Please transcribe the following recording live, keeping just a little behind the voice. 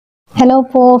Hello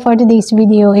po, for today's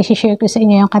video, i-share ko sa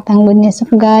inyo yung katang goodness of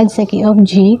God sa key of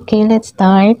G. Okay, let's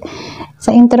start.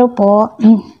 Sa intro po,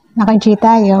 naka-G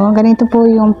tayo. Ganito po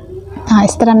yung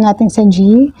strum natin sa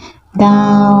G.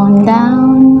 Down,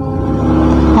 down.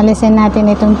 Alisin natin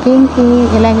itong pinky.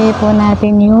 Ilagay po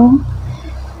natin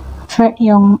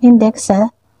yung index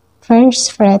sa first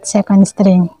fret, second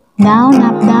string. Down,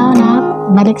 up,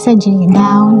 balik sa G.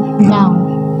 Down, down.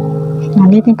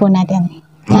 Ulitin po natin.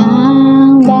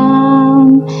 Down,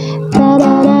 down, da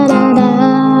da da da da,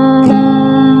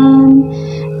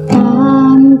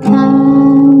 down,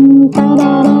 down, da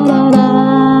da da da da.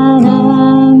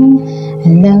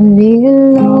 Love you,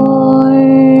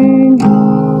 Lord,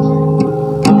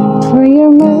 for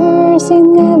your mercy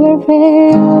never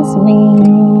fails me.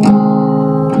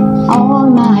 All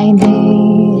my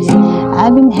days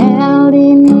I've been held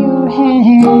in your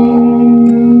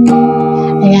hand.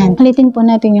 Ayan, ulitin po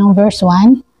natin yung verse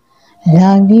 1.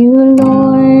 Love you,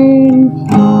 Lord.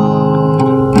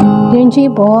 Yung G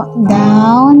po,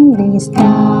 down, bass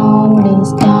down, bass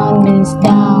down, bass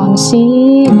down.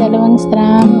 C, dalawang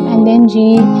strum, and then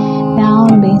G,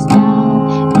 down, bass down,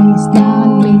 bass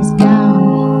down, bass down.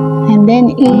 And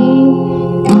then E,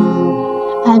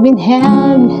 I've been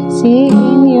held, C,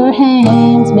 in your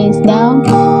hands, bass down,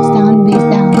 bass down, bass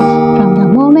down. From the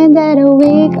moment that I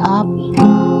wake up,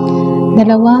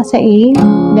 dalawa sa E,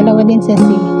 dalawa din sa C.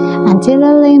 Until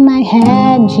I lay my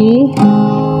head, G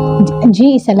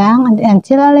isa lang.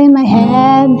 Until I lay my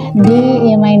head, D,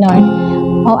 A minor.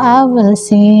 Oh, I will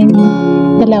sing,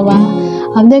 dalawa,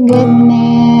 of the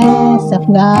goodness of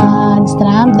God.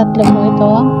 Strum, tatlo po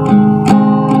ito.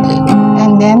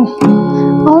 And then,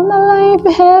 all my life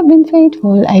I have been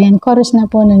faithful. Ayan, chorus na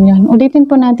po nun yun. Ulitin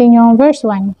po natin yung verse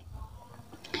 1.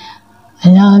 I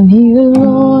love you,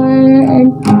 Lord,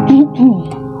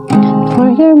 for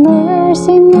your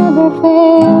mercy never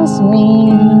fails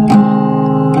me.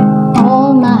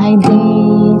 All my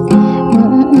days,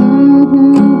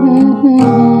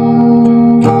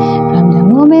 from the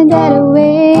moment that I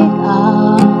wake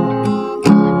up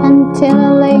until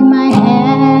I lay my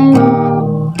head,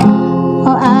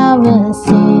 oh, I will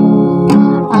sing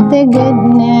of the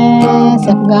goodness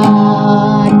of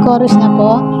God. Chorus na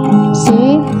po.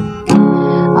 See?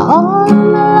 All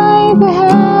my life I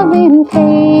have been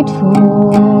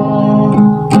faithful.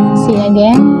 See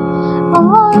again.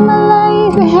 All my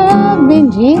life I have been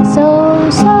G, so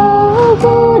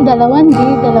good. Dalawang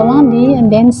D, and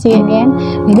then C again.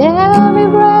 With every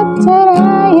breath that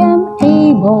I am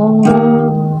able.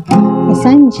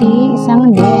 Isang G,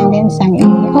 isang D, and then isang E.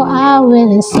 Oh, I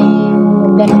will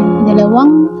sing.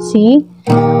 Dalawang C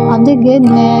of the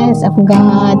goodness of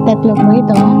God. Tatlo po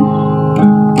ito.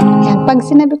 Yan. Pag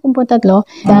sinabi ko po tatlo,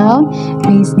 down,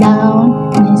 bass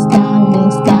down, bass down,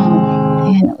 bass down.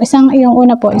 Ayan. Yung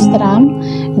una po is strum,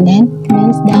 and then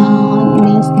bass down,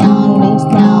 bass down, bass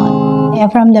down. Ayan,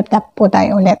 from the top po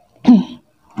tayo ulit.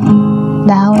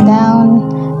 Down, down,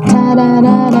 da da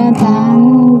da da,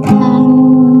 dan, dan,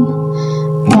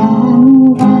 dan,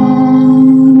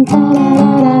 dan, da da da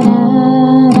da,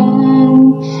 dan.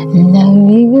 Love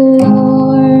you,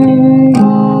 Lord,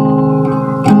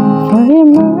 for your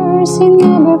mercy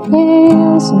never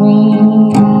fails me.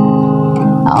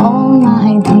 All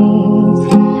my days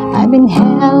I've been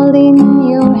held in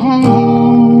your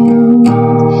hand.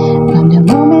 From the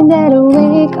moment that I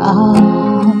wake up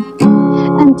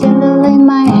until I lay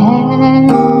my head,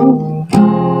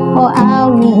 oh, I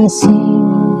will sing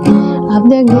of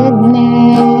the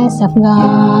goodness of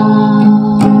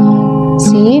God.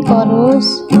 See,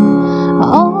 chorus.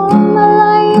 All my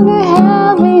life I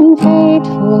have been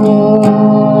faithful.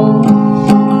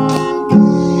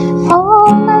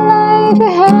 All my life I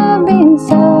have been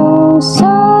so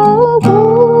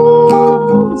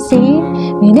good. See,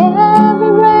 with every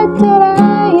breath that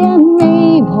I am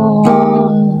able,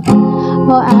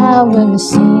 oh, I will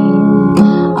sing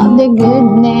of the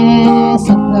goodness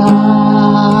of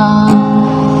God.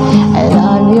 I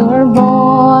love your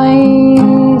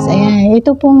voice. Ayan,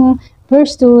 ito pong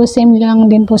verse 2, same lang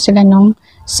din po sila nung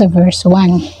sa verse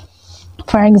 1.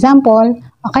 For example,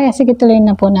 kaya sige tuloy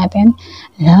na po natin.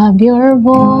 Love your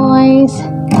voice.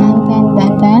 Tan, tan,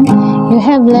 tan, tan. You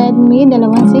have led me,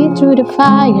 dalawang C, through the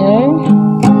fire.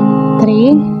 3,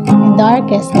 in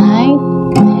darkest night.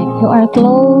 You are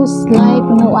close like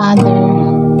no other.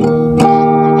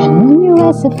 I known you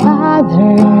as a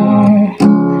father.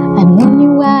 I known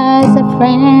you as a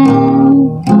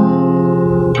friend.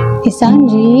 Isang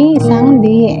G, isang D,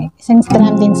 isang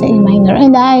strum din sa A minor.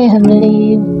 And I have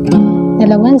lived,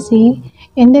 dalawang C,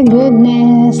 in the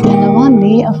goodness, dalawang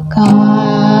D of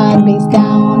God. Bass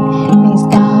down, bass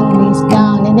down, bass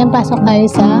down. And then, pasok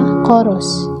tayo sa chorus.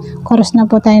 Chorus na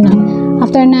po tayo na.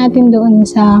 After natin doon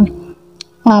sa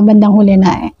bandang huli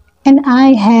na, and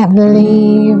I have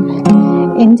lived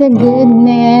in the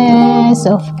goodness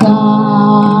of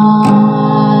God.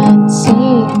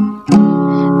 See,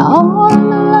 all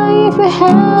my life I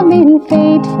have been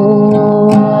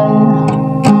faithful.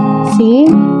 See,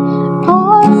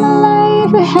 all my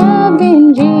life I have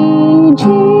been GGD.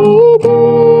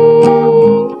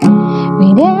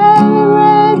 With every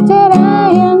breath that I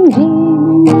am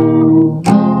dreaming,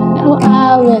 now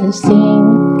I will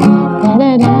sing. Da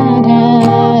da da da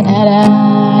da da.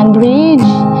 Bridge.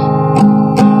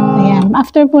 Ayan.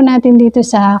 After po natin dito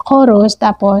sa chorus,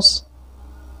 tapos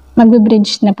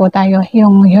magbe-bridge na po tayo.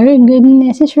 Yung your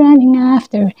goodness is running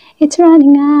after, it's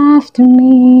running after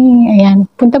me. Ayan.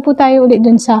 Punta po tayo ulit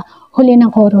dun sa huli ng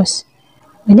chorus.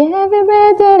 With every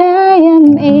breath that I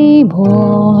am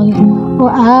able, oh,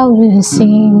 I will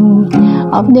sing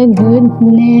of the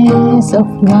goodness of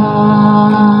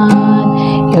God.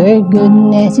 Your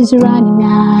goodness is running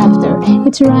after,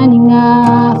 it's running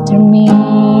after me.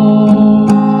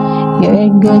 Your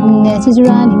goodness is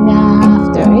running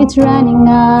after, it's running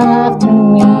after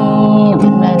me.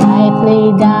 With my life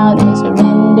laid down, I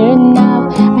surrender now.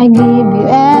 I give you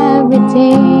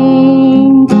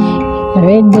everything.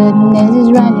 Your goodness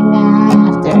is running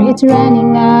after, it's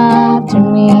running after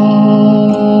me.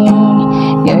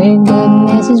 Your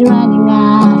goodness is running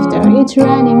after, it's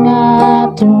running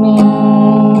after me.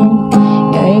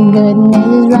 Your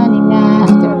goodness is running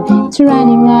after, it's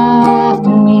running after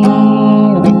me.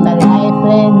 With my life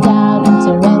laid down and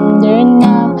surrender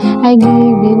now, I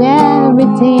give you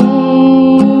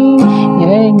everything.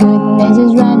 Your goodness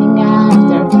is running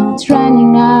after, it's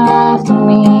running after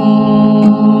me.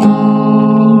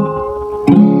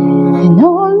 And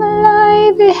all my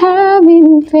life I have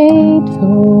been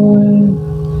faithful.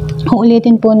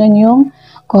 Ulitin po nun yung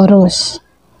chorus.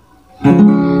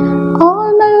 All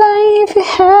my life I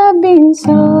have been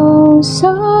so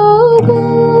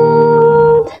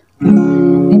good.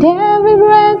 With every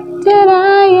breath that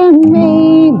I am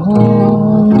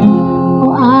able, oh,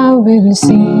 I will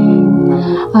sing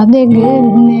of the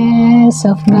goodness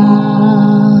of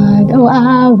God. Oh,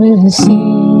 I will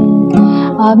sing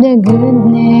of the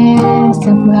goodness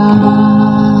of God.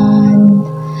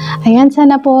 Ayan,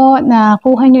 sana po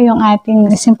nakuha nyo yung ating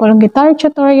simple guitar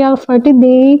tutorial for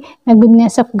today na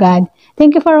Goodness of God.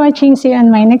 Thank you for watching. See you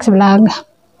on my next vlog.